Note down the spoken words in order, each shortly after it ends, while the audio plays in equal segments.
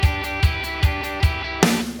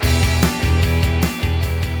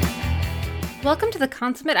Welcome to the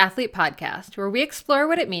Consummate Athlete Podcast, where we explore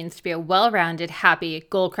what it means to be a well-rounded, happy,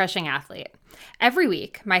 goal-crushing athlete. Every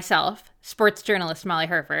week, myself, sports journalist Molly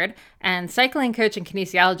Herford, and cycling coach and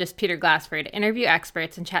kinesiologist Peter Glassford interview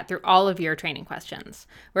experts and chat through all of your training questions.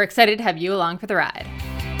 We're excited to have you along for the ride.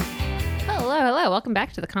 Hello. Welcome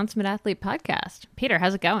back to the Consummate Athlete Podcast. Peter,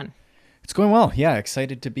 how's it going? It's going well. Yeah,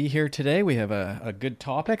 excited to be here today. We have a good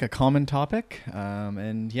topic, a common topic.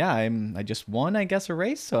 I just won, I guess, a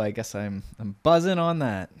race, so I guess I'm buzzing on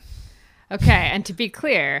that. Okay, and to be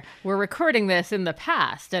clear, we're recording this in the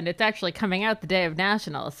past, and it's actually coming out the day of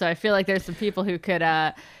Nationals, so I feel like there's some people who could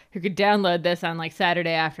download this on like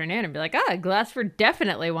Saturday afternoon and be like, Glassford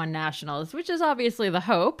definitely won Nationals, which is obviously the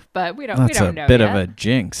hope, but we don't know yet. That's a bit of a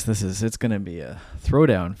jinx. It's going to be a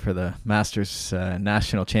throwdown for the Masters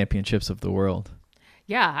National Championships of the world.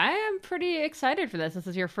 Yeah, I am pretty excited for this. This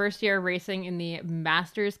is your first year racing in the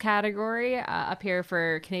Masters category up here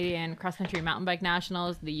for Canadian cross-country mountain bike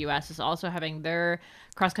nationals. The U.S. is also having their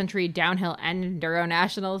cross-country downhill and enduro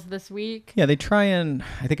nationals this week. Yeah, they try and,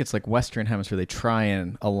 I think it's like Western Hemisphere, they try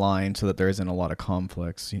and align so that there isn't a lot of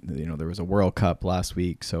conflicts. You know, there was a World Cup last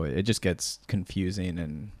week, so it just gets confusing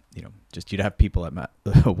and, just you'd have people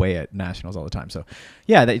away at nationals all the time. So,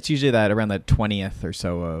 yeah, it's usually that around the 20th or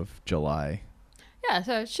so of July. Yeah,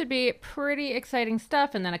 so it should be pretty exciting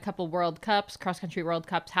stuff. And then a couple World Cups, cross-country World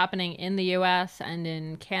Cups happening in the U.S. and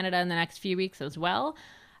in Canada in the next few weeks as well,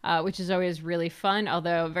 which is always really fun,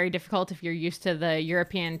 although very difficult if you're used to the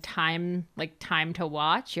European time to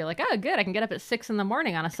watch. You're like, oh, good, I can get up at 6 a.m.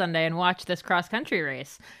 on a Sunday and watch this cross-country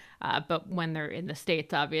race. But when they're in the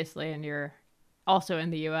States, obviously, and you're also in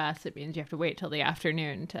the U.S., it means you have to wait till the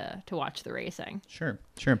afternoon to watch the racing. Sure.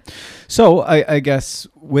 So I guess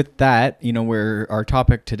with that, where our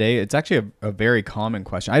topic today, it's actually a very common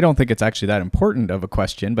question. I don't think it's actually that important of a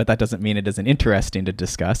question, but that doesn't mean it isn't interesting to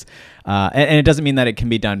discuss. And it doesn't mean that it can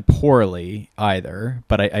be done poorly either,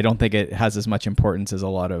 but I don't think it has as much importance as a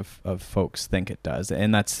lot of folks think it does.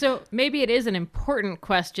 And that's... So maybe it is an important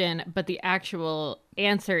question, but the actual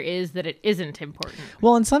answer is that it isn't important.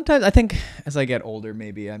 Well, and sometimes I think as I get older,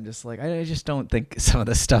 maybe I'm just like, I just don't think some of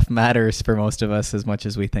this stuff matters for most of us as much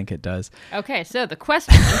as we think it does. Okay, so the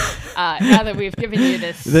question, now that we've given you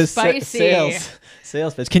this spicy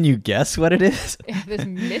sales pitch, can you guess what it is? This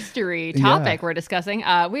mystery topic we're discussing.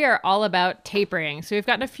 We are all about tapering. So we've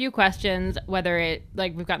gotten a few questions, we've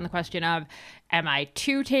gotten the question of, am I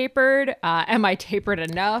too tapered? Am I tapered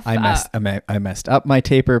enough? I messed up my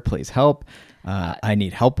taper. Please help. I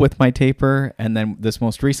need help with my taper. And then this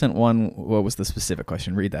most recent one, what was the specific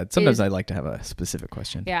question? Read that. Sometimes I like to have a specific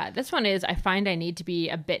question. Yeah, this one is, I find I need to be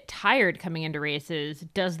a bit tired coming into races.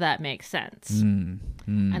 Does that make sense? And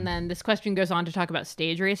then this question goes on to talk about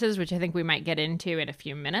stage races, which I think we might get into in a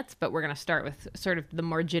few minutes, but we're going to start with sort of the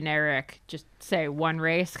more generic, just say one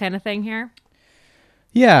race kind of thing here.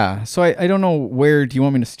 Yeah, so I don't know where, do you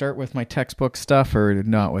want me to start with my textbook stuff or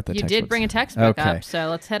not with the textbook? You did bring a textbook up, so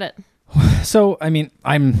let's hit it. So, I mean,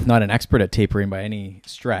 I'm not an expert at tapering by any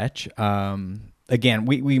stretch. Again,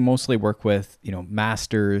 we mostly work with,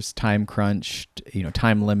 masters, time crunched,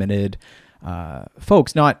 time limited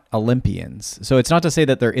folks, not Olympians. So it's not to say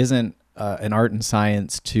that there isn't an art and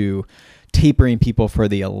science to tapering people for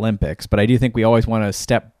the Olympics, but I do think we always want to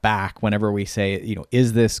step back whenever we say,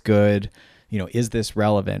 is this good? Is this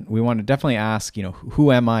relevant? We want to definitely ask,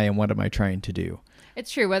 who am I and what am I trying to do? It's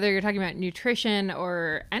true, whether you're talking about nutrition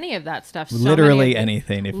or any of that stuff. Literally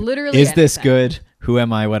anything. Is this good? Who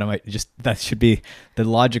am I? What am I? Just that should be the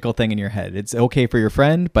logical thing in your head. It's okay for your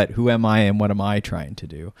friend, but who am I and what am I trying to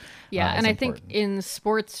do? Yeah, and I think in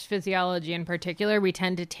sports physiology in particular, we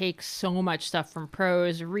tend to take so much stuff from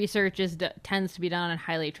pros. Research tends to be done on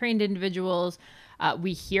highly trained individuals.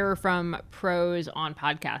 We hear from pros on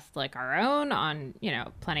podcasts like our own, on,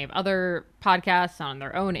 plenty of other podcasts, on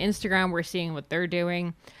their own Instagram. We're seeing what they're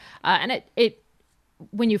doing. And it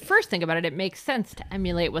when you first think about it, it makes sense to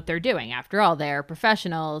emulate what they're doing. After all, they are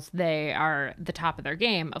professionals. They are the top of their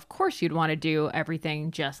game. Of course, you'd want to do everything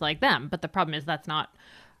just like them. But the problem is that's not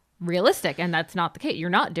realistic, and that's not the case. You're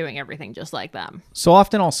not doing everything just like them. So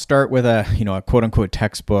often I'll start with a quote unquote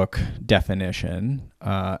textbook definition,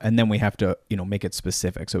 and then we have to make it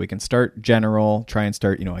specific. So we can start general, try and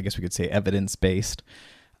start I guess we could say evidence based.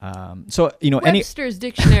 Webster's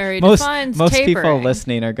dictionary defines most tapering. People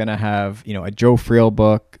listening are going to have a Joe Friel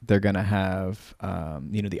book. They're going to have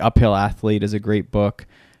the Uphill Athlete is a great book.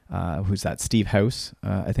 Who's that? Steve House,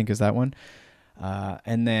 I think is that one.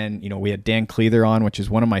 And then, we had Dan Cleather on, which is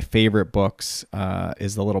one of my favorite books,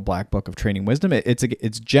 is the Little Black Book of Training Wisdom.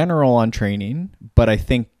 It's general on training, but I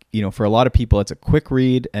think for a lot of people, it's a quick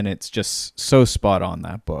read and it's just so spot on,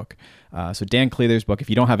 that book. So Dan Cleather's book, if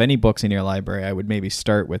you don't have any books in your library, I would maybe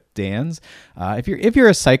start with Dan's. If you're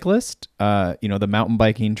a cyclist, the Mountain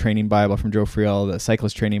Biking Training Bible from Joe Friel, the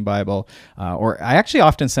Cyclist Training Bible, or I actually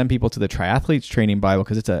often send people to the Triathletes Training Bible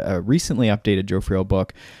because it's a recently updated Joe Friel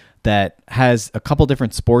book that has a couple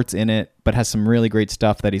different sports in it, but has some really great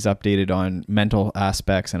stuff that he's updated on mental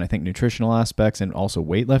aspects and I think nutritional aspects and also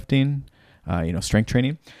weightlifting, strength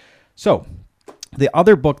training. So the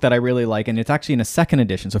other book that I really like, and it's actually in a second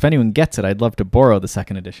edition, so if anyone gets it, I'd love to borrow the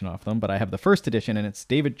second edition off them, but I have the first edition, and it's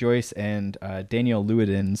David Joyce and Daniel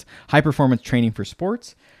Lewidin's High Performance Training for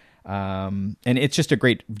Sports. And it's just a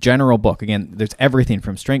great general book. Again, there's everything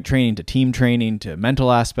from strength training to team training to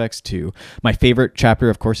mental aspects to my favorite chapter,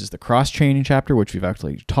 of course, is the cross-training chapter, which we've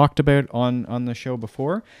actually talked about on the show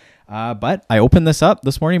before. But I opened this up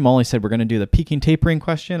this morning. Molly said, we're going to do the peaking tapering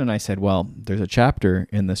question. And I said, well, there's a chapter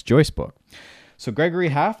in this Joyce book. So Gregory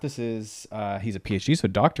Half, this is, he's a PhD, so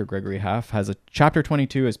Dr. Gregory Half has a chapter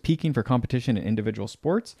 22 is peaking for competition in individual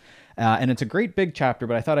sports. And it's a great big chapter,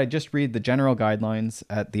 but I thought I'd just read the general guidelines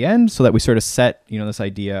at the end so that we sort of set, this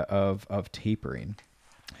idea of tapering.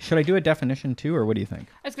 Should I do a definition too, or what do you think?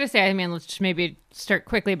 I was going to say, let's just maybe start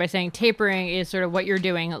quickly by saying tapering is sort of what you're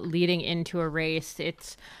doing leading into a race.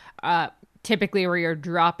 It's typically where you're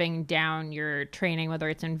dropping down your training, whether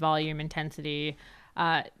it's in volume, intensity,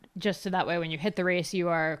 just so that way when you hit the race, you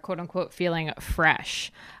are, quote unquote, feeling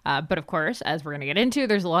fresh. But of course, as we're going to get into,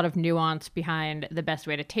 there's a lot of nuance behind the best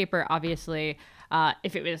way to taper. Obviously,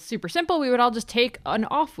 if it was super simple, we would all just take an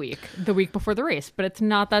off week the week before the race, but it's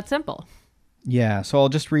not that simple. Yeah, so I'll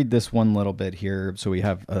just read this one little bit here. So we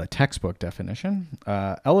have a textbook definition.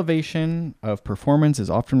 Elevation of performance is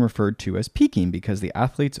often referred to as peaking because the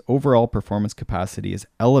athlete's overall performance capacity is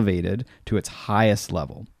elevated to its highest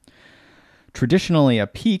level. Traditionally, a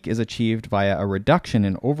peak is achieved via a reduction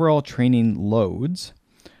in overall training loads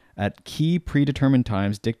at key predetermined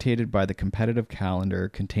times dictated by the competitive calendar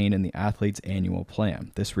contained in the athlete's annual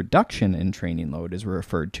plan. This reduction in training load is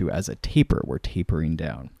referred to as a taper. We're tapering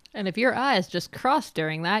down. And if your eyes just crossed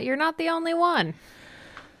during that, you're not the only one.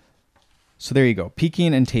 So there you go,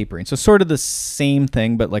 peaking and tapering. So sort of the same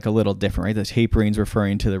thing, but like a little different, right? The tapering is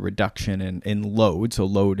referring to the reduction in load. So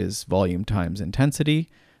load is volume times intensity.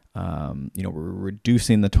 We're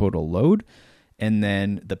reducing the total load, and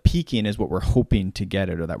then the peaking is what we're hoping to get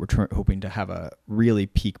it, or that we're hoping to have a really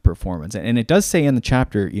peak performance. And it does say in the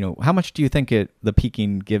chapter, how much do you think the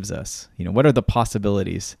peaking gives us? What are the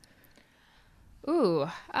possibilities? Ooh,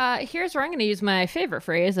 here's where I'm going to use my favorite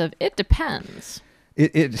phrase of "it depends."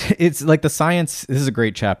 It's like the science. This is a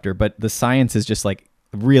great chapter, but the science is just like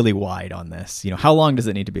really wide on this. How long does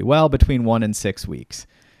it need to be? Well, between 1 and 6 weeks.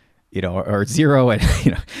 Or 0, and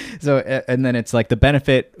so, and then it's like the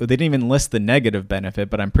benefit, they didn't even list the negative benefit,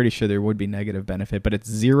 but I'm pretty sure there would be negative benefit, but it's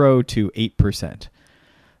 0 to 8%.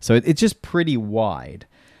 So it's just pretty wide.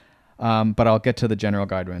 But I'll get to the general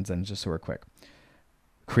guidelines and just so we're quick.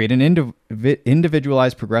 Create an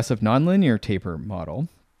individualized progressive nonlinear taper model.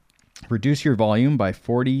 Reduce your volume by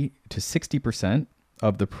 40 to 60%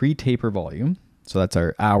 of the pre-taper volume. So that's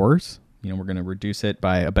our hours. We're going to reduce it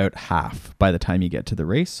by about half by the time you get to the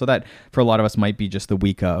race. So that for a lot of us might be just the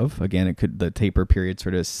week of. Again, the taper period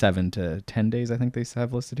sort of 7 to 10 days, I think they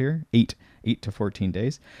have listed here. 8 to 14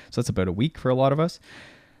 days. So that's about a week for a lot of us.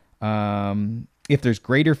 If there's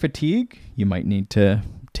greater fatigue, you might need to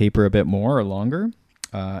taper a bit more or longer.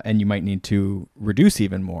 And you might need to reduce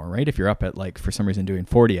even more, right? If you're up at for some reason doing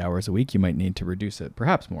 40 hours a week, you might need to reduce it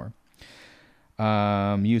perhaps more.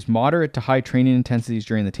 Use moderate to high training intensities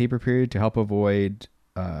during the taper period to help avoid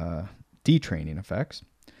detraining effects.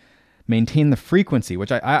 Maintain the frequency,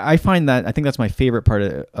 which I find that, I think that's my favorite part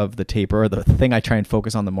of the taper, or the thing I try and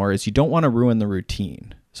focus on the more, is you don't want to ruin the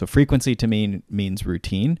routine. So frequency to me means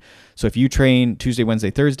routine. So if you train Tuesday, Wednesday,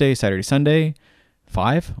 Thursday, Saturday, Sunday,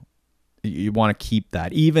 5, you want to keep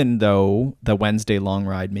that, even though the Wednesday long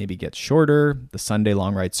ride maybe gets shorter. The Sunday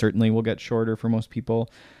long ride certainly will get shorter for most people.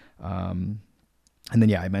 And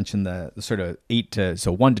then, I mentioned the sort of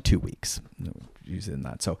 1 to 2 weeks using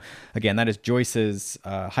that. So again, that is Joyce's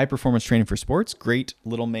High Performance Training for Sports. Great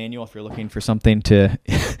little manual if you're looking for something to,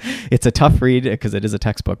 it's a tough read because it is a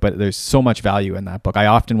textbook, but there's so much value in that book. I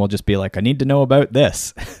often will just be like, I need to know about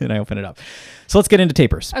this. And I open it up. So let's get into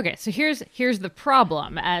tapers. Okay. So here's the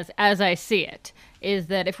problem as I see it. Is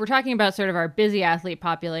that if we're talking about sort of our busy athlete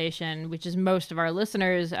population, which is most of our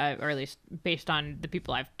listeners, or at least based on the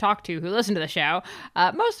people I've talked to who listen to the show,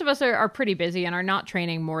 most of us are pretty busy and are not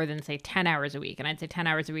training more than, say, 10 hours a week. And I'd say 10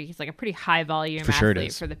 hours a week is like a pretty high volume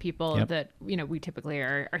athlete for the people that we typically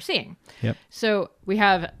are seeing. Yep. So we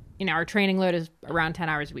have our training load is around 10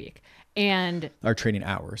 hours a week, and Our training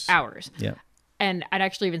hours. Yeah. And I'd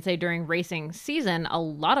actually even say during racing season, a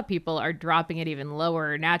lot of people are dropping it even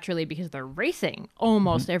lower naturally because they're racing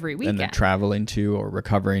almost every weekend. And they're traveling to or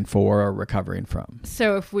recovering for or recovering from.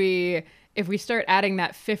 So if we start adding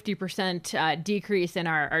that 50% decrease in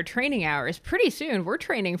our training hours, pretty soon we're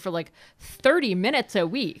training for like 30 minutes a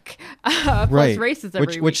week plus races every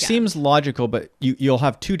weekend. Which seems logical, but you'll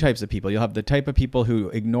have two types of people. You'll have the type of people who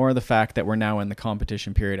ignore the fact that we're now in the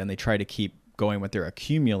competition period and they try to keep going with their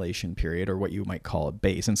accumulation period, or what you might call a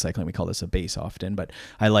base. In cycling, we call this a base often, but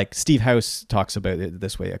I like Steve House talks about it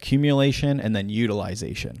this way: accumulation and then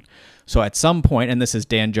utilization. So at some point, and this is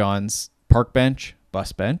Dan John's park bench,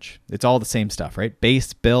 bus bench, it's all the same stuff, right?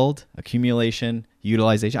 Base, build, accumulation,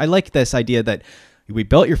 utilization. I like this idea that we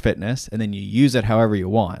built your fitness and then you use it however you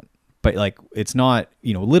want, but like, it's not,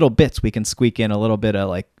 little bits we can squeak in a little bit of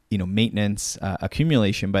like, maintenance,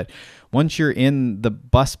 accumulation. But once you're in the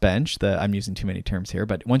bus bench, I'm using too many terms here,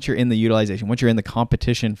 but once you're in the utilization, once you're in the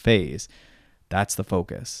competition phase, that's the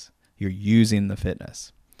focus. You're using the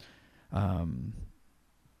fitness.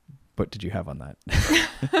 What did you have on that?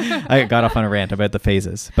 I got off on a rant about the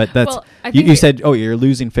phases, but that's, you said, you're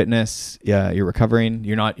losing fitness. Yeah. You're recovering.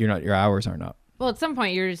 Your hours aren't up. Well, at some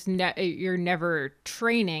point, you're never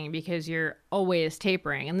training because you're always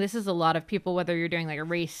tapering. And this is a lot of people, whether you're doing like a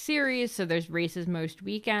race series, so there's races most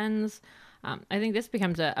weekends. I think this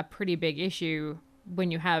becomes a pretty big issue when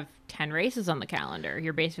you have 10 races on the calendar.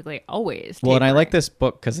 You're basically always tapering. Well, and I like this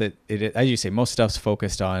book because it, as you say, most stuff's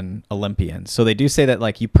focused on Olympians. So they do say that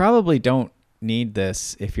like you probably don't need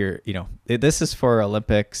this if you're, this is for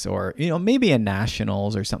Olympics or, maybe a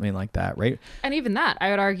nationals or something like that, right? And even that,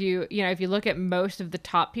 I would argue, if you look at most of the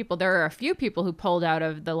top people, there are a few people who pulled out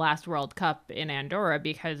of the last World Cup in Andorra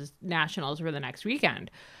because nationals were the next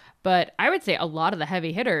weekend. But I would say a lot of the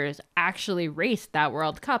heavy hitters actually raced that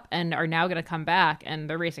World Cup and are now going to come back, and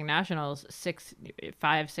they're racing nationals 6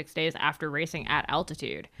 days after racing at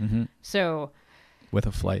altitude. Mm-hmm. So with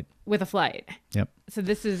a flight. Yep. So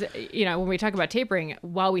this is, when we talk about tapering,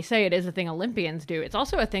 while we say it is a thing Olympians do, it's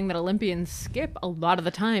also a thing that Olympians skip a lot of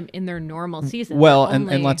the time in their normal season. Well,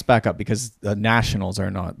 and let's back up, because the nationals are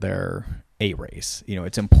not their A race.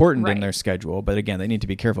 It's important in their schedule, but again, they need to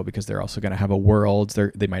be careful because they're also going to have a Worlds.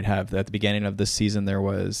 They might have, at the beginning of this season, there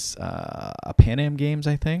was a Pan Am Games,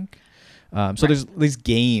 I think. So there's these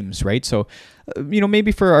games, right? So,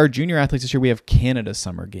 maybe for our junior athletes this year, we have Canada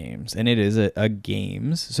Summer Games, and it is a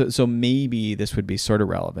games. So maybe this would be sort of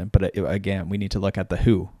relevant, but again, we need to look at the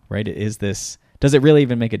who, right? Does it really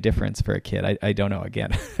even make a difference for a kid? I don't know.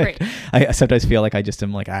 Again, right. I sometimes feel like I just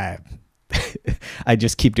am like, I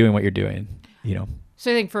just keep doing what you're doing,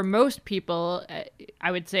 So I think for most people,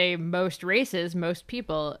 I would say most races, most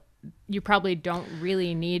people, you probably don't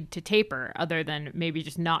really need to taper other than maybe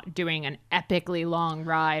just not doing an epically long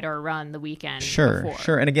ride or run the weekend before.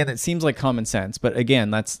 Sure. And again, it seems like common sense, but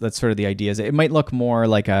again, that's sort of the idea. Is it might look more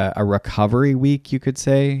like a recovery week, you could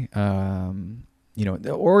say.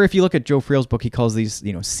 Or if you look at Joe Friel's book, he calls these,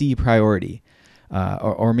 C priority,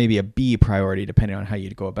 or maybe a B priority, depending on how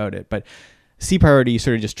you go about it. But C priority, you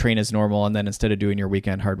sort of just train as normal, and then instead of doing your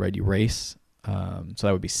weekend hard ride, you race. So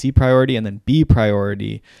that would be C priority, and then B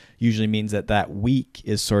priority usually means that week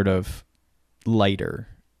is sort of lighter.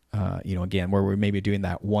 Again, where we're maybe doing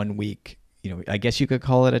that 1 week. I guess you could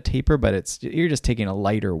call it a taper, but you're just taking a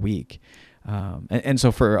lighter week. And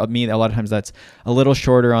so for me, a lot of times that's a little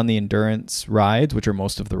shorter on the endurance rides, which are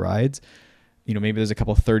most of the rides. Maybe there's a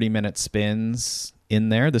couple 30-minute spins in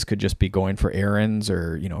there. This could just be going for errands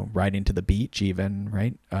or riding to the beach even,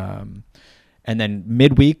 right? And then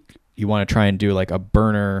midweek, you want to try and do like a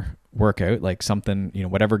burner workout, like something,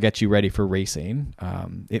 whatever gets you ready for racing.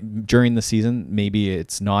 During the season, maybe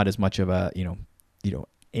it's not as much of a,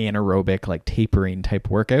 anaerobic, like tapering type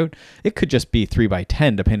workout. It could just be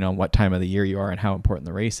 3x10, depending on what time of the year you are and how important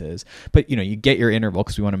the race is. But, you get your interval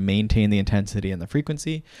because we want to maintain the intensity and the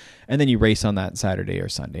frequency. And then you race on that Saturday or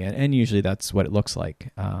Sunday. And usually that's what it looks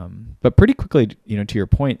like. But pretty quickly, to your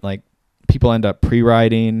point, like people end up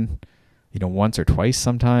pre-riding, once or twice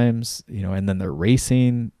sometimes, and then they're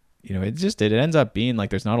racing, it ends up being like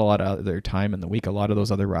there's not a lot of other time in the week. A lot of those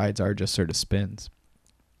other rides are just sort of spins.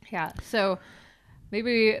 Yeah. So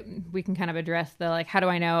maybe we can kind of address how do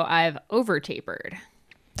I know I've over tapered?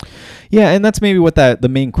 Yeah. And that's maybe what the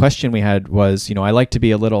main question we had was, I like to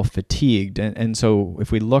be a little fatigued. And so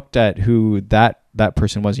if we looked at who that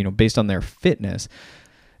person was, based on their fitness,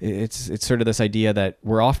 it's sort of this idea that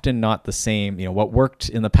we're often not the same. What worked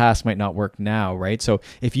in the past might not work now, right? So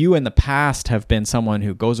if you in the past have been someone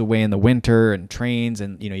who goes away in the winter and trains,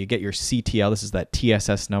 and you get your CTL, this is that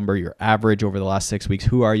TSS number, your average over the last 6 weeks.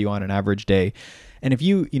 Who are you on an average day? And if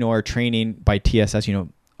you are training by TSS,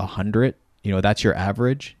 100, that's your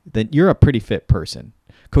average, then you're a pretty fit person.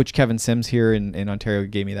 Coach Kevin Sims here in Ontario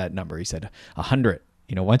gave me that number. He said 100.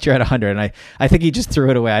 Once you're at 100, and I think he just threw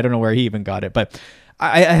it away. I don't know where he even got it, but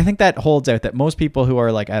I think that holds out, that most people who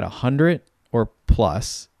are like at 100 or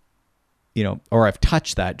plus, or I've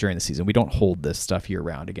touched that during the season. We don't hold this stuff year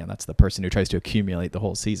round. Again, that's the person who tries to accumulate the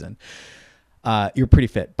whole season. You're pretty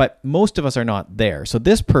fit, but most of us are not there. So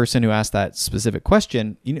this person who asked that specific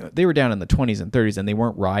question, they were down in the 20s and 30s and they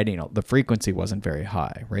weren't riding. The frequency wasn't very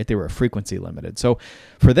high, right? They were frequency limited. So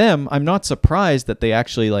for them, I'm not surprised that they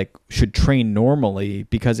actually should train normally,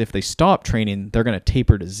 because if they stop training, they're going to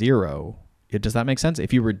taper to zero. Does that make sense?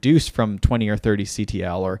 If you reduce from 20 or 30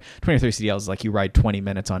 CTL, or 20 or 30 CTL is like you ride 20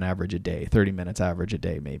 minutes on average a day, 30 minutes average a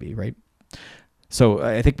day, maybe, right? So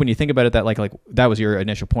I think when you think about it, that like that was your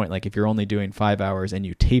initial point. Like if you're only doing 5 hours and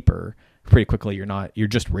you taper pretty quickly, you're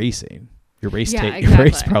just racing. Your race your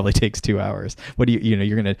race probably takes 2 hours. What do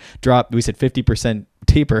you're going to drop? We said 50%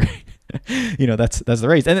 taper. That's the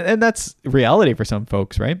race, and that's reality for some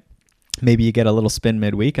folks, right? Maybe you get a little spin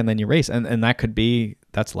midweek and then you race, and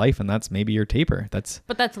that's life, and that's maybe your taper.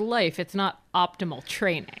 But that's life. It's not optimal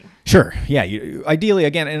training. Sure. Yeah. Ideally,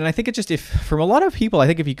 again, and I think it just, if from a lot of people, I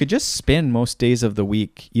think if you could just spin most days of the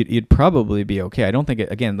week, you'd probably be okay. I don't think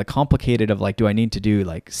again, the complicated of do I need to do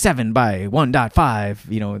 7 by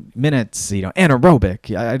 1.5, minutes,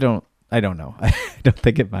 anaerobic. I don't know. I don't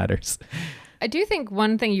think it matters. I do think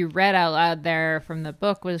one thing you read out loud there from the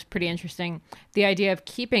book was pretty interesting. The idea of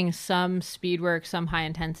keeping some speed work, some high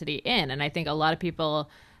intensity in. And I think a lot of people,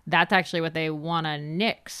 that's actually what they want to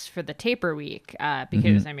nix for the taper week.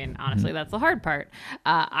 Because, honestly, that's the hard part.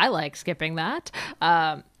 I like skipping that.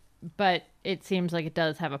 But it seems like it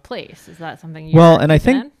does have a place. Is that something you and I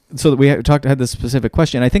think, so we had this specific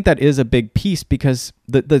question. I think that is a big piece, because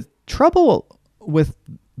the trouble with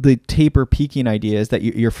the taper peaking idea is that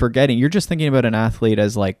you're forgetting. You're just thinking about an athlete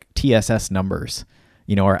as TSS numbers,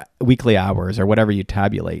 or weekly hours, or whatever you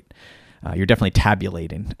tabulate. You're definitely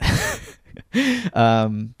tabulating.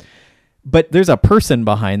 But there's a person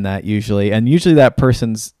behind that usually, and usually that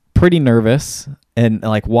person's pretty nervous and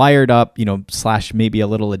wired up, / maybe a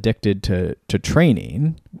little addicted to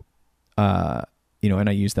training. And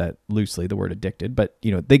I use that loosely, the word addicted, but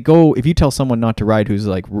they go, if you tell someone not to ride who's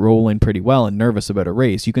rolling pretty well and nervous about a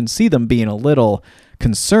race, you can see them being a little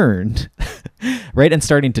concerned, right? And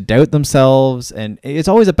starting to doubt themselves. And it's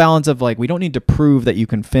always a balance of we don't need to prove that you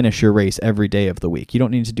can finish your race every day of the week. You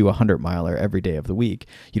don't need to do a 100-miler every day of the week.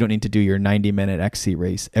 You don't need to do your 90-minute XC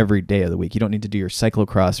race every day of the week. You don't need to do your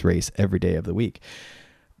cyclocross race every day of the week.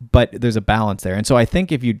 But there's a balance there. And so I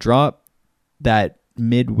think if you drop that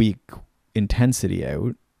midweek intensity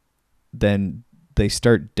out, then they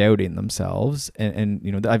start doubting themselves,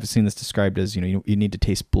 and I've seen this described as you need to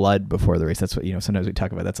taste blood before the race. That's what sometimes we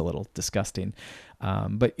talk about. That's a little disgusting,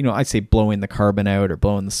 but I'd say blowing the carbon out or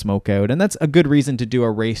blowing the smoke out, and that's a good reason to do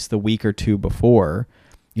a race the week or two before,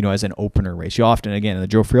 as an opener race. You often, again, in the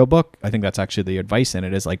Joe Friel book, I think that's actually the advice in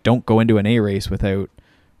it, is don't go into an A race without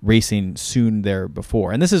racing soon there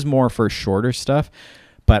before. And this is more for shorter stuff.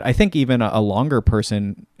 But I think even a longer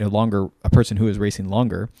person, a person who is racing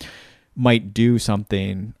longer, might do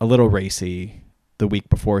something a little racy the week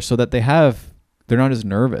before, so that they're not as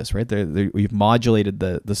nervous, right? We've modulated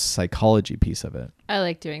the psychology piece of it. I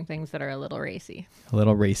like doing things that are a little racy. A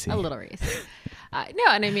little racy. No,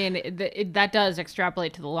 and that does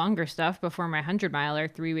extrapolate to the longer stuff. Before my 100-miler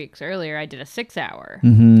 3 weeks earlier, I did a 6-hour.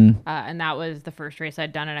 Mm-hmm. And that was the first race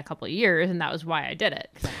I'd done in a couple of years, and that was why I did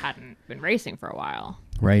it, because I hadn't been racing for a while.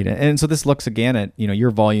 Right. And so this looks again at,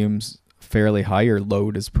 your volume's fairly high, your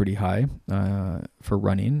load is pretty high for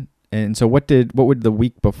running. And so what would the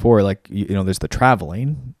week before, there's the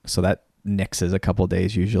traveling, so that nixes a couple of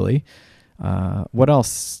days usually. What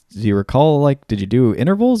else do you recall? Did you do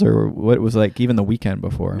intervals, or what was even the weekend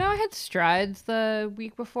before? No, I had strides the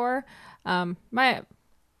week before. I'm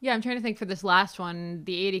trying to think for this last one,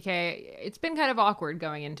 the 80K. It's been kind of awkward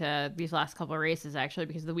going into these last couple of races, actually,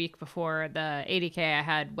 because the week before the 80K, I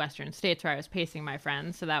had Western States where I was pacing my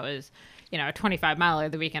friends. So that was, a 25-miler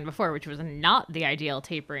the weekend before, which was not the ideal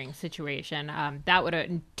tapering situation. That would have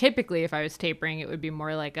typically, if I was tapering, it would be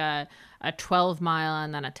more like a 12-mile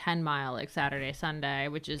and then a 10-mile, like Saturday, Sunday,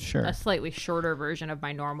 which is a slightly shorter version of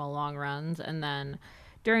my normal long runs. And then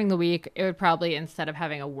During the week, it would probably, instead of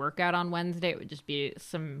having a workout on Wednesday, it would just be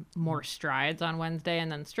some more strides on Wednesday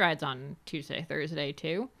and then strides on Tuesday, Thursday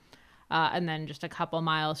too. And then just a couple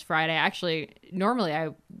miles Friday. Actually, normally I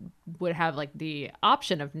would have like the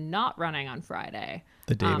option of not running on Friday.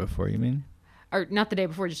 The day before, you mean? Or not the day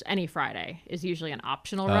before, just any Friday is usually an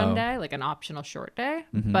optional run day, like an optional short day.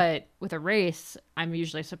 But with a race, I'm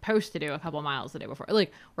usually supposed to do a couple miles the day before.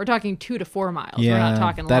 Like we're talking 2 to 4 miles. Yeah, we're not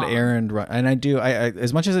talking that long. errand run. And I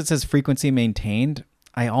as much as it says frequency maintained,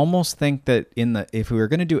 I almost think that if we were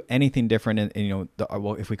going to do anything different, in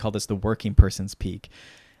if we call this the working person's peak,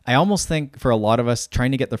 I almost think for a lot of us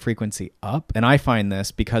trying to get the frequency up, and I find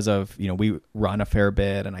this because of, we run a fair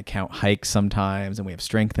bit and I count hikes sometimes and we have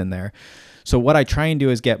strength in there. So what I try and do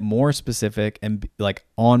is get more specific and like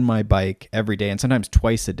on my bike every day and sometimes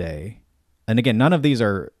twice a day. And again, none of these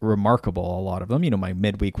are remarkable, a lot of them. My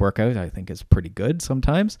midweek workout I think is pretty good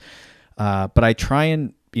sometimes. But I try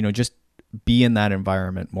and, just be in that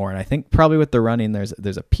environment more. And I think probably with the running,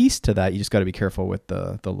 there's a piece to that. You just got to be careful with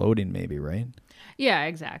the loading maybe, right? Yeah,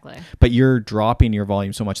 exactly. But you're dropping your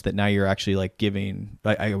volume so much that now you're actually like giving,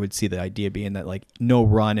 I would see the idea being that like no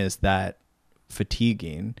run is that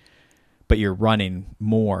fatiguing, but you're running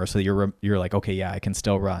more. So you're like, okay, yeah, I can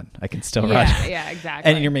still run. Run. Yeah,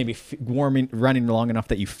 exactly. And you're maybe running long enough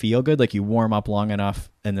that you feel good. Like you warm up long enough.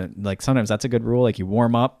 And then like sometimes that's a good rule. Like you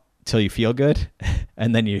warm up till you feel good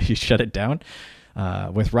and then you shut it down.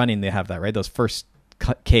 With running, they have that, right? Those first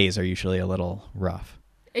Ks are usually a little rough.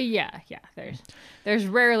 Yeah. There's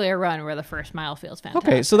rarely a run where the first mile feels fantastic.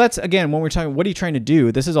 Okay, so that's, again, when we're talking, what are you trying to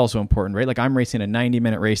do? This is also important, right? Like I'm racing a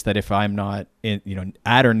 90-minute race that if I'm not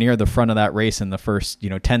at or near the front of that race in the first,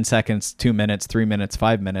 10 seconds, 2 minutes, 3 minutes,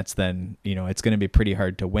 5 minutes, then, it's going to be pretty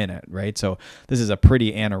hard to win it, right? So this is a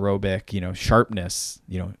pretty anaerobic, sharpness,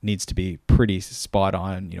 needs to be pretty spot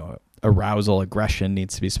on, arousal, aggression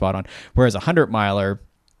needs to be spot on. Whereas a 100-miler,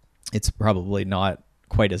 it's probably not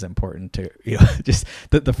quite as important to just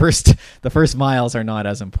the first miles are not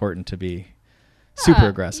as important to be super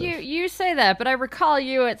aggressive. You say that, but I recall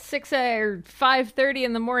you at 6 or 5:30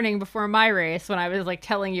 in the morning before my race when I was like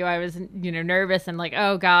telling you I was nervous and like,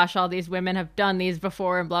 oh gosh, all these women have done these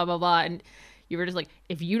before and blah blah blah, and you were just like,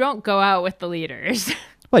 if you don't go out with the leaders,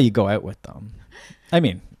 well, you go out with them. I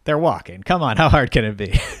mean, they're walking. Come on, how hard can it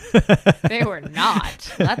be? They were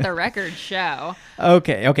not. Let the record show.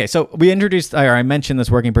 Okay. So we introduced, or I mentioned this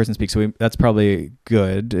working person speak, so that's probably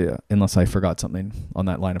good, unless I forgot something on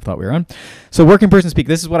that line of thought we were on. So working person speak,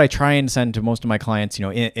 this is what I try and send to most of my clients,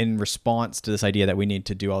 in response to this idea that we need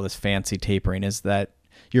to do all this fancy tapering, is that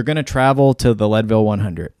you're going to travel to the Leadville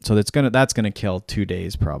 100. So that's going to kill 2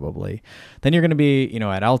 days probably. Then you're going to be,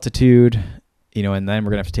 at altitude, and then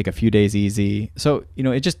we're going to have to take a few days easy. So,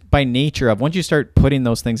 it just by nature of once you start putting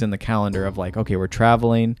those things in the calendar of like, okay, we're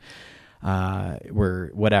traveling,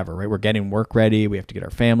 we're whatever, right? We're getting work ready. We have to get our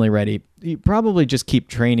family ready. You probably just keep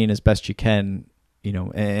training as best you can,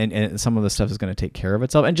 and some of the stuff is going to take care of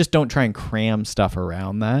itself, and just don't try and cram stuff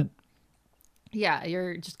around that. Yeah,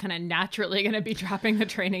 you're just kind of naturally going to be dropping the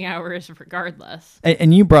training hours regardless.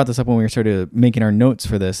 And you brought this up when we were sort of making our notes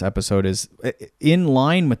for this episode, is in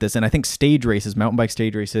line with this. And I think stage races, mountain bike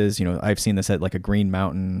stage races, I've seen this at like a Green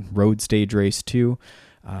Mountain road stage race too.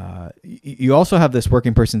 You also have this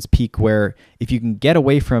working person's peak where if you can get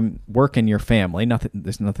away from work and your family,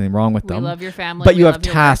 there's nothing wrong with them. We love your family. But you have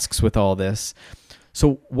tasks with all this.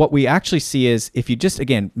 So what we actually see is if you just,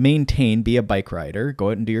 again, be a bike rider, go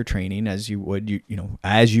out and do your training as you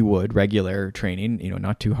would regular training,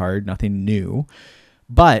 not too hard, nothing new,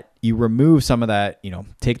 but you remove some of that,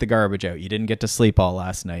 take the garbage out. You didn't get to sleep all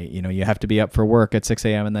last night. You have to be up for work at 6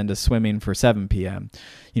 a.m. and then to swimming for 7 p.m.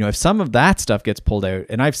 If some of that stuff gets pulled out,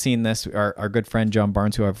 and I've seen this, our good friend John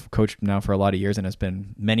Barnes, who I've coached now for a lot of years and has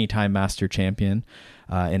been many-time master champion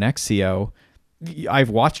in XCO, I've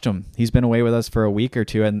watched him. He's been away with us for a week or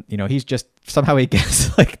two, and he's just somehow he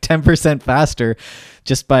gets like 10% faster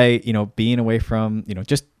just by being away from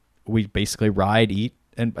just we basically ride, eat,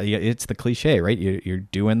 and it's the cliche, right? You're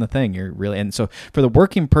doing the thing. You're really, and so for the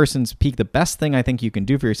working person's peak, the best thing I think you can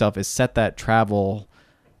do for yourself is set that travel.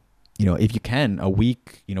 If you can, a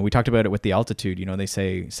week. We talked about it with the altitude. They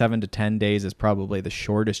say 7 to 10 days is probably the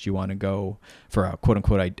shortest you want to go for a quote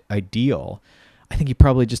unquote ideal. I think you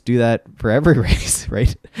probably just do that for every race,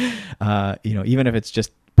 right? Even if it's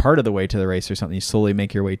just part of the way to the race or something, you slowly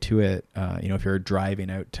make your way to it. If you're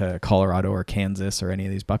driving out to Colorado or Kansas or any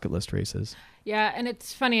of these bucket list races. Yeah, and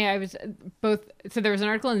it's funny. I was so there was an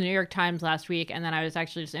article in the New York Times last week, and then I was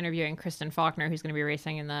actually just interviewing Kristen Faulkner, who's going to be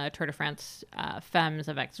racing in the Tour de France Femmes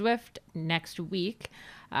avec Zwift next week,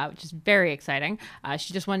 which is very exciting.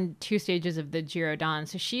 She just won 2 stages of the Giro Dawn.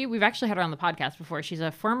 So we've actually had her on the podcast before. She's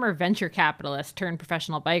a former venture capitalist turned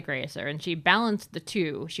professional bike racer, and she balanced the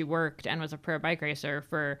two. She worked and was a pro bike racer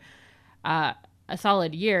for a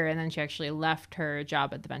solid year, and then she actually left her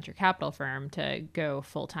job at the venture capital firm to go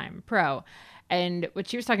full-time pro. And what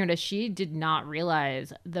she was talking about is she did not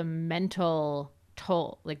realize the mental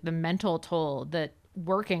toll, that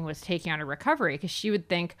working was taking on her recovery, because she would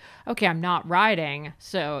think, okay, I'm not riding,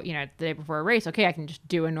 so the day before a race, okay, I can just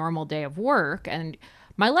do a normal day of work and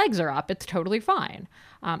my legs are up, it's totally fine.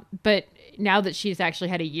 But now that she's actually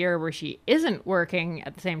had a year where she isn't working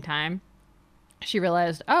at the same time, she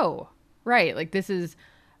realized, oh, right, like this is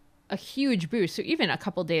a huge boost. So even a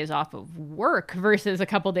couple days off of work versus a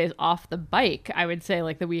couple days off the bike, I would say,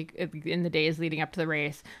 like the week in the days leading up to the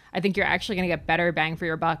race, I think you're actually going to get better bang for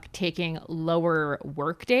your buck taking lower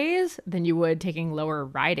work days than you would taking lower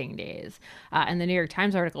riding days. And the New York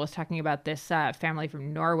Times article was talking about this family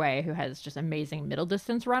from Norway who has just amazing middle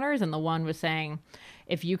distance runners. And the one was saying,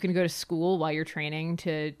 if you can go to school while you're training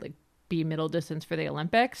to like be middle distance for the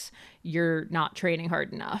Olympics, you're not training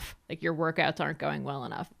hard enough. Like your workouts aren't going well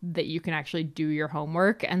enough that you can actually do your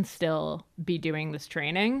homework and still be doing this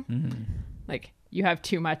training. Mm-hmm. Like you have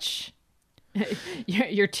too much,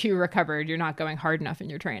 you're too recovered. You're not going hard enough in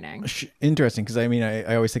your training. Interesting. Cause I mean,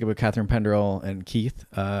 I always think about Catherine Penderell and Keith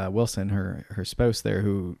Wilson, her spouse there,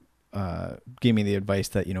 who gave me the advice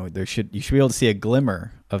that, you should be able to see a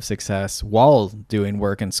glimmer of success while doing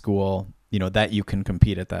work and school, that you can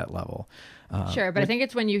compete at that level. Sure, but I think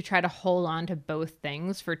it's when you try to hold on to both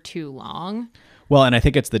things for too long. Well, and I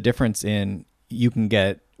think it's the difference in you can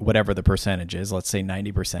get whatever the percentage is, let's say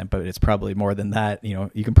 90%, but it's probably more than that.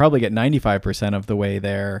 You can probably get 95% of the way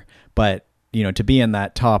there, but, to be in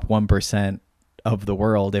that top 1% of the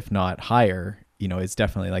world, if not higher, it's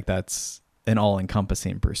definitely like that's an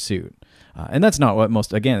all-encompassing pursuit. And that's not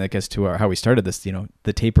what again, I guess to how we started this,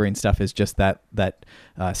 the tapering stuff is just that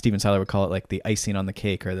Steven Seiler would call it like the icing on the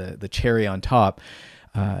cake or the cherry on top.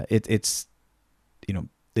 It's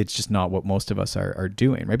just not what most of us are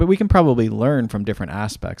doing, right? But we can probably learn from different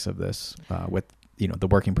aspects of this with, the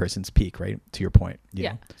working person's peak, right? To your point.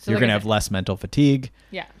 Yeah. So you're going to have less mental fatigue.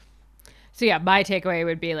 Yeah. So yeah, my takeaway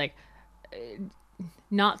would be like,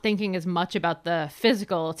 not thinking as much about the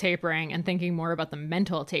physical tapering and thinking more about the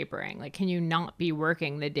mental tapering. Like, can you not be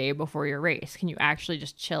working the day before your race? Can you actually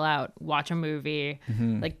just chill out, watch a movie,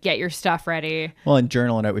 like get your stuff ready? Well, and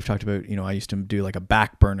journal it out. We've talked about, I used to do like a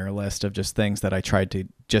back burner list of just things that I tried to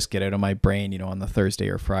just get out of my brain, on the Thursday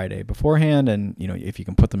or Friday beforehand. And, if you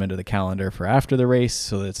can put them into the calendar for after the race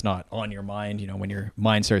so that it's not on your mind, when your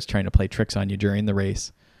mind starts trying to play tricks on you during the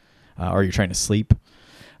race or you're trying to sleep.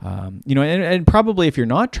 And probably if you're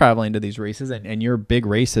not traveling to these races and your big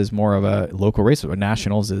race is more of a local race,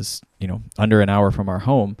 nationals is, under an hour from our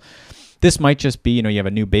home, this might just be, you have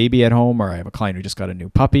a new baby at home, or I have a client who just got a new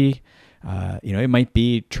puppy. It might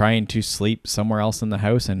be trying to sleep somewhere else in the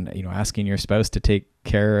house and, asking your spouse to take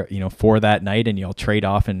care, for that night, and you'll trade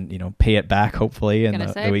off and, pay it back hopefully in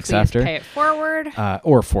the weeks after. Pay it forward.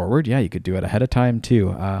 Or forward. Yeah, you could do it ahead of time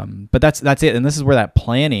too. But that's it. And this is where that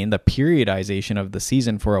planning, the periodization of the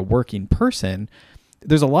season for a working person,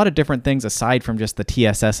 there's a lot of different things aside from just the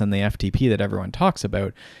TSS and the FTP that everyone talks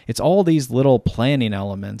about. It's all these little planning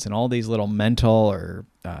elements and all these little mental or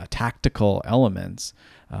tactical elements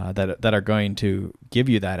that are going to give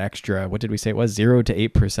you that extra, what did we say it was, 0 to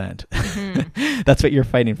 8%. Mm-hmm. That's what you're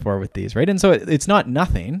fighting for with these, right? And so it's not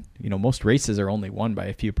nothing. Most races are only won by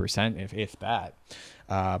a few percent, if that.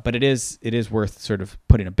 But it is worth sort of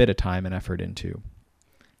putting a bit of time and effort into.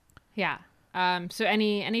 Yeah. So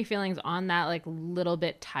any feelings on that, like little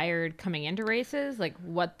bit tired coming into races, like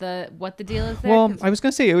what the deal is there? Well, I was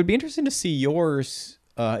going to say, it would be interesting to see yours,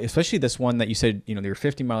 especially this one that you said, your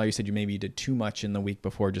 50 miler, you said you maybe did too much in the week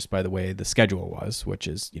before just by the way the schedule was, which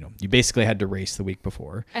is, you basically had to race the week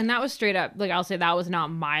before. And that was straight up, like I'll say that was not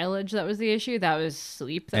mileage that was the issue. That was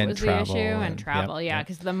sleep that was the issue and travel. Yeah.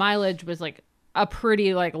 Because the mileage was like a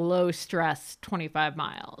pretty like low stress 25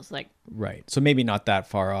 miles. Like, right. So maybe not that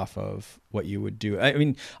far off of what you would do. I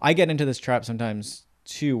mean, I get into this trap sometimes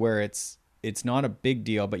too, where it's not a big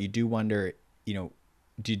deal, but you do wonder,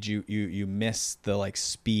 did you miss the like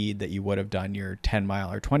speed that you would have done your 10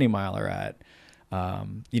 mile or 20 miler at?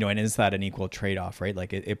 And is that an equal trade-off, right?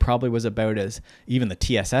 Like it probably was about as, even the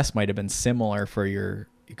TSS might have been similar for your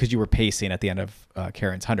because you were pacing at the end of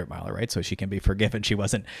Karen's 100 miler, right? So she can be forgiven. She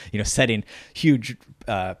wasn't, setting huge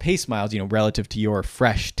pace miles, relative to your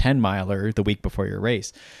fresh 10 miler the week before your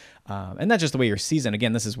race. And that's just the way your season,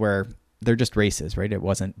 again, this is where they're just races, right? It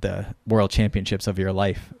wasn't the world championships of your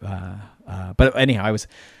life. But anyhow,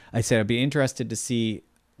 I said I'd be interested to see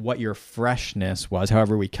what your freshness was,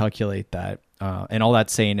 however we calculate that. And all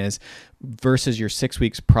that's saying is versus your 6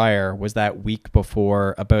 weeks prior, was that week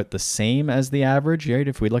before about the same as the average, right?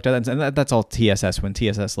 If we looked at that, and that's all TSS, when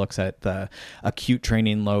TSS looks at the acute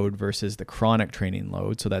training load versus the chronic training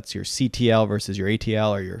load. So that's your CTL versus your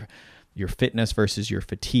ATL, or your fitness versus your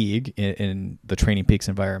fatigue in the Training Peaks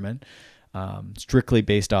environment, strictly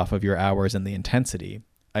based off of your hours and the intensity.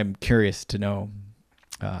 I'm curious to know,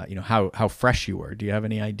 how fresh you were. Do you have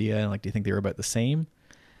any idea? Like, do you think they were about the same?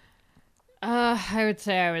 I would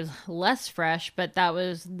say I was less fresh, but that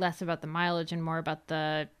was less about the mileage and more about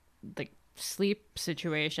the sleep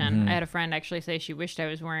situation. Mm-hmm. I had a friend actually say she wished I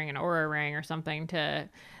was wearing an Oura ring or something to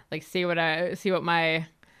see what my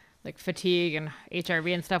fatigue and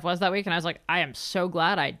HRV and stuff was that week. And I was like, I am so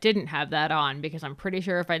glad I didn't have that on, because I'm pretty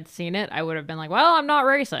sure if I'd seen it, I would have been like, well, I'm not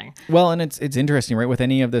racing. Well, and it's interesting, right? With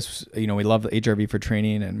any of this, we love the HRV for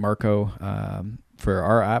training, and Marco, for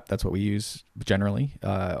our app, that's what we use generally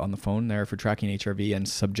on the phone there for tracking HRV and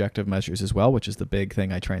subjective measures as well, which is the big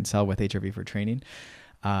thing I try and sell with HRV for training.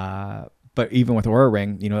 But even with Oura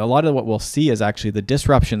Ring, a lot of what we'll see is actually the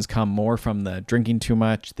disruptions come more from the drinking too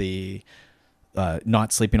much, the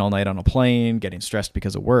not sleeping all night on a plane, getting stressed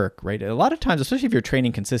because of work, right? A lot of times, especially if you're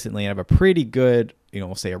training consistently and have a pretty good,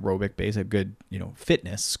 we'll say aerobic base, a good,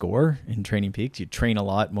 fitness score in Training Peaks, you train a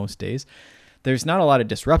lot most days. There's not a lot of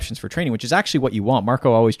disruptions for training, which is actually what you want.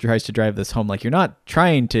 Marco always tries to drive this home. Like, you're not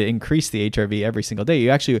trying to increase the HRV every single day.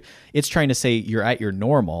 It's trying to say you're at your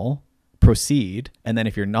normal, proceed. And then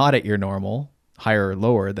if you're not at your normal, higher or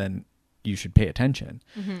lower, then you should pay attention.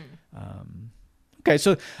 Mm-hmm. Okay.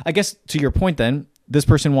 So I guess to your point then, this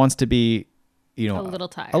person wants to be, a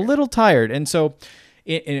little tired. And so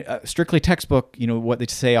in strictly textbook, what they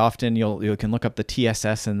say often, you can look up the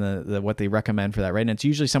TSS and the what they recommend for that, right? And it's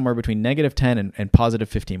usually somewhere between -10 and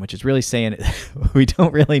 +15, which is really saying we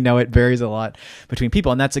don't really know. It varies a lot between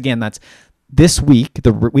people. And that's this week,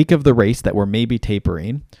 the week of the race that we're maybe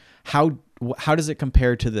tapering. How does it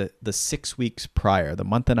compare to the 6 weeks prior, the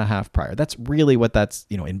month and a half prior? That's really what that's,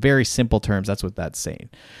 in very simple terms, that's what that's saying.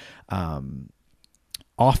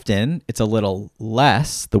 Often it's a little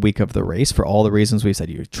less the week of the race for all the reasons we said.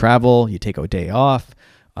 You travel, you take a day off,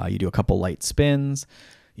 you do a couple light spins,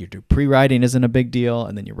 you do pre-riding isn't a big deal,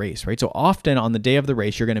 and then you race, right? So often on the day of the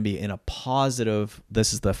race, you're going to be in a positive,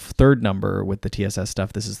 this is the third number with the TSS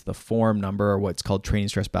stuff, this is the form number, or what's called training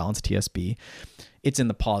stress balance, TSB. It's in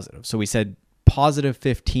the positive. So we said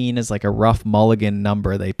 +15 is like a rough mulligan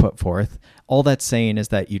number they put forth. All that's saying is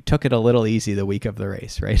that you took it a little easy the week of the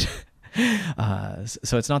race, right?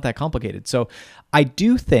 So it's not that complicated. So I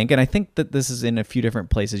do think, and I think that this is in a few different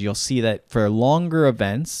places, you'll see that for longer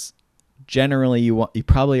events, generally you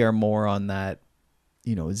probably are more on that,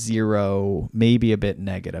 0, maybe a bit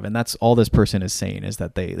negative. And that's all this person is saying, is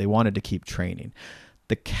that they wanted to keep training.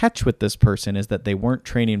 The catch with this person is that they weren't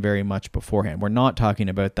training very much beforehand. We're not talking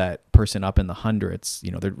about that person up in the hundreds,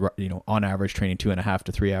 they're, on average training 2.5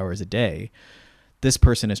 to 3 hours a day. This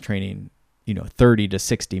person is training 30 to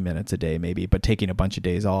 60 minutes a day maybe, but taking a bunch of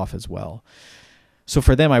days off as well. So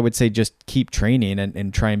for them, I would say just keep training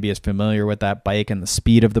and try and be as familiar with that bike and the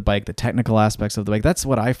speed of the bike, the technical aspects of the bike. That's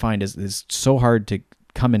what I find is so hard to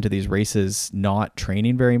come into these races not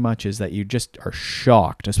training very much, is that you just are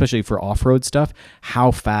shocked, especially for off-road stuff,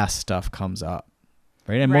 how fast stuff comes up.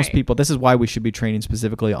 Right. And most people, this is why we should be training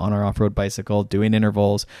specifically on our off-road bicycle, doing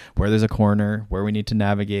intervals, where there's a corner, where we need to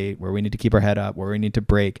navigate, where we need to keep our head up, where we need to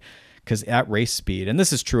brake. Because at race speed, and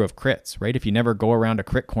this is true of crits, right? If you never go around a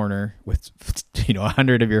crit corner with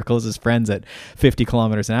 100 of your closest friends at 50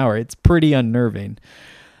 kilometers an hour, it's pretty unnerving.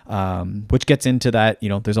 Which gets into that,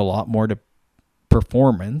 there's a lot more to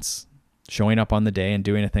performance, showing up on the day and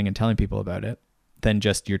doing a thing and telling people about it, than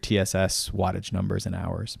just your TSS wattage numbers and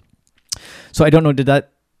hours. So I don't know, did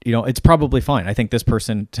that, it's probably fine. I think this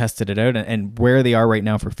person tested it out, and where they are right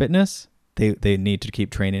now for fitness, they need to keep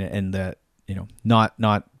training and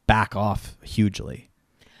not back off hugely.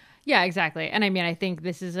 Yeah, exactly. And I mean, I think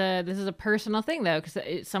this is a personal thing though,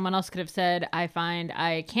 because someone else could have said, I find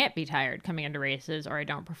I can't be tired coming into races, or I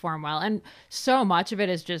don't perform well. And so much of it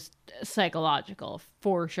is just psychological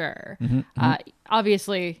for sure. Mm-hmm.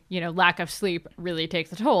 Obviously, lack of sleep really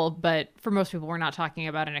takes a toll, but for most people, we're not talking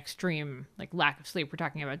about an extreme lack of sleep. We're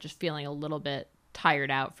talking about just feeling a little bit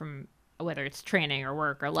tired out from whether it's training or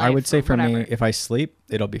work or life. I would say for whatever. me, if I sleep,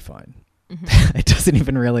 it'll be fine. It doesn't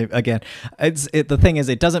even really, again, the thing is,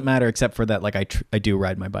 it doesn't matter except for that, like I do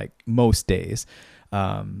ride my bike most days.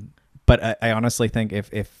 But I honestly think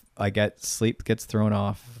if I get sleep gets thrown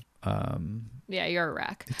off, yeah, you're a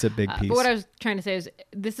wreck. it's a big piece. But what I was trying to say is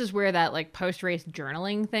this is where that like post-race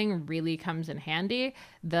journaling thing really comes in handy.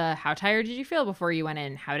 How tired did you feel before you went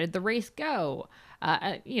in? How did the race go?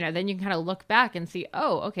 Then you can kind of look back and see,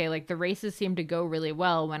 oh, okay, like the races seem to go really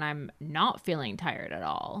well when I'm not feeling tired at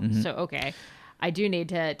all. So, okay, I do need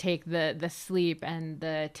to take the sleep and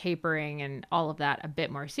the tapering and all of that a bit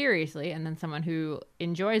more seriously. And then someone who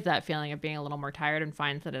enjoys that feeling of being a little more tired and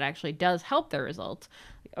finds that it actually does help their results.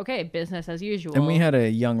 Okay, business as usual. And we had a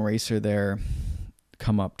young racer there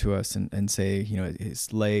come up to us and say,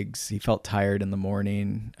 his legs, he felt tired in the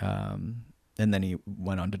morning. And then he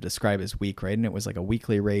went on to describe his week, right? And it was like a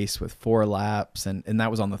weekly race with 4 laps. And that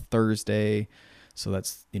was on the Thursday. So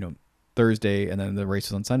that's, Thursday. And then the race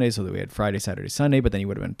was on Sunday. So that we had Friday, Saturday, Sunday. But then he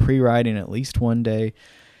would have been pre-riding at least one day.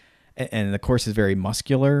 And the course is very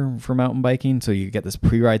muscular for mountain biking. So you get this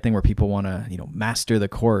pre-ride thing where people want to, master the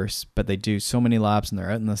course. But they do so many laps and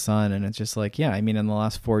they're out in the sun. And it's just like, yeah, in the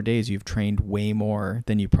last 4 days, you've trained way more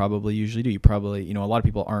than you probably usually do. You probably, a lot of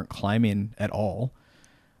people aren't climbing at all.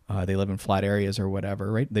 They live in flat areas or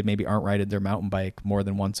whatever, right? They maybe aren't riding their mountain bike more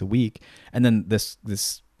than once a week. And then this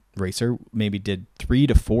racer maybe did 3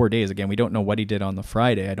 to 4 days. Again, we don't know what he did on the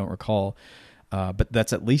Friday. I don't recall. But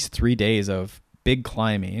that's at least 3 days of big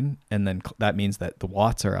climbing. And then that means that the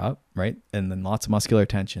watts are up, right? And then lots of muscular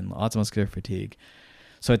tension, lots of muscular fatigue.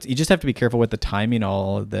 So you just have to be careful with the timing,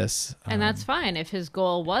 all of this. And that's fine if his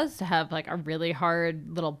goal was to have like a really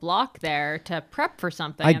hard little block there to prep for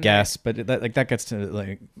something. I guess, but that gets to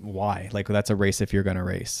like why? Like that's a race if you're going to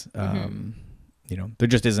race. There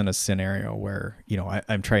just isn't a scenario where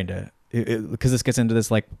I'm trying to because this gets into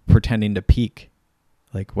this like pretending to peak.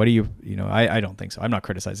 Like what do you I don't think so. I'm not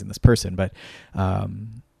criticizing this person, but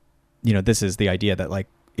this is the idea that like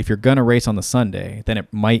if you're going to race on the Sunday, then it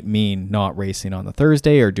might mean not racing on the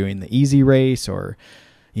Thursday or doing the easy race or,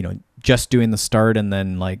 just doing the start and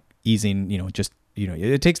then like easing,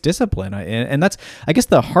 it takes discipline. And that's, I guess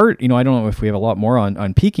the heart, I don't know if we have a lot more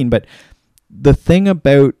on peaking, but the thing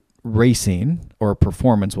about racing or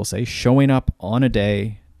performance, we'll say, showing up on a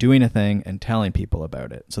day, doing a thing and telling people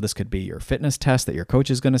about it. So this could be your fitness test that your coach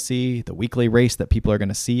is going to see, the weekly race that people are going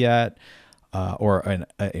to see at, or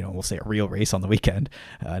we'll say a real race on the weekend.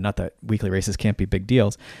 Not that weekly races can't be big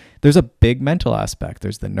deals. There's a big mental aspect.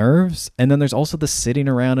 There's the nerves, and then there's also the sitting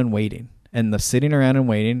around and waiting. And the sitting around and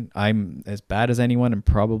waiting, I'm as bad as anyone and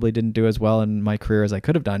probably didn't do as well in my career as I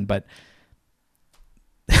could have done. But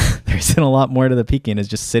there isn't a lot more to the peaking. Is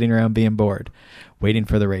just sitting around being bored, waiting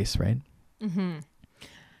for the race, right? Mm-hmm.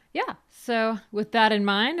 Yeah. So with that in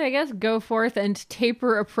mind, I guess go forth and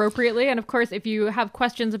taper appropriately. And of course, if you have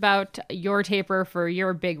questions about your taper for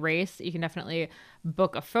your big race, you can definitely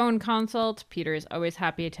book a phone consult. Peter is always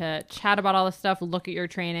happy to chat about all this stuff, look at your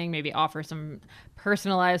training, maybe offer some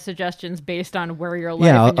personalized suggestions based on where your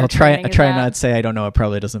life and your I'll try training is and at. not say I don't know. It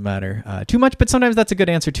probably doesn't matter too much, but sometimes that's a good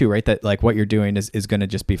answer too, right? That like what you're doing is going to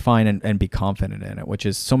just be fine and be confident in it, which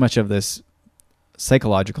is so much of this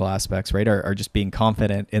psychological aspects, right, are just being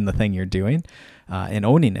confident in the thing you're doing and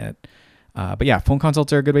owning it. But yeah, phone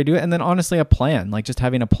consults are a good way to do it. And then honestly, a plan, like just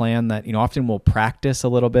having a plan that, often we'll practice a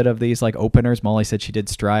little bit of these like openers. Molly said she did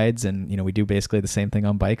strides and, we do basically the same thing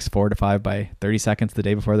on bikes, 4 to 5 by 30 seconds the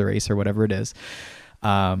day before the race or whatever it is.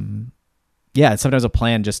 Sometimes a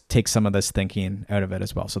plan just takes some of this thinking out of it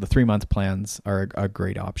as well. So the 3-month plans are a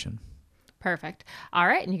great option. Perfect. All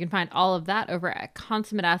right. And you can find all of that over at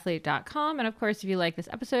consummateathlete.com. And of course, if you like this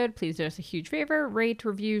episode, please do us a huge favor, rate,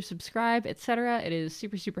 review, subscribe, etc. It is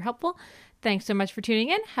super, super helpful. Thanks so much for tuning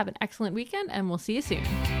in. Have an excellent weekend and we'll see you soon.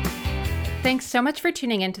 Thanks so much for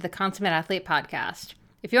tuning in to the Consummate Athlete podcast.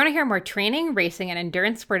 If you want to hear more training, racing, and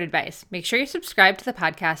endurance sport advice, make sure you subscribe to the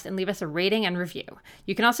podcast and leave us a rating and review.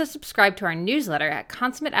 You can also subscribe to our newsletter at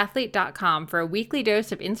consummateathlete.com for a weekly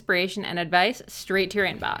dose of inspiration and advice straight to your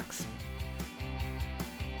inbox.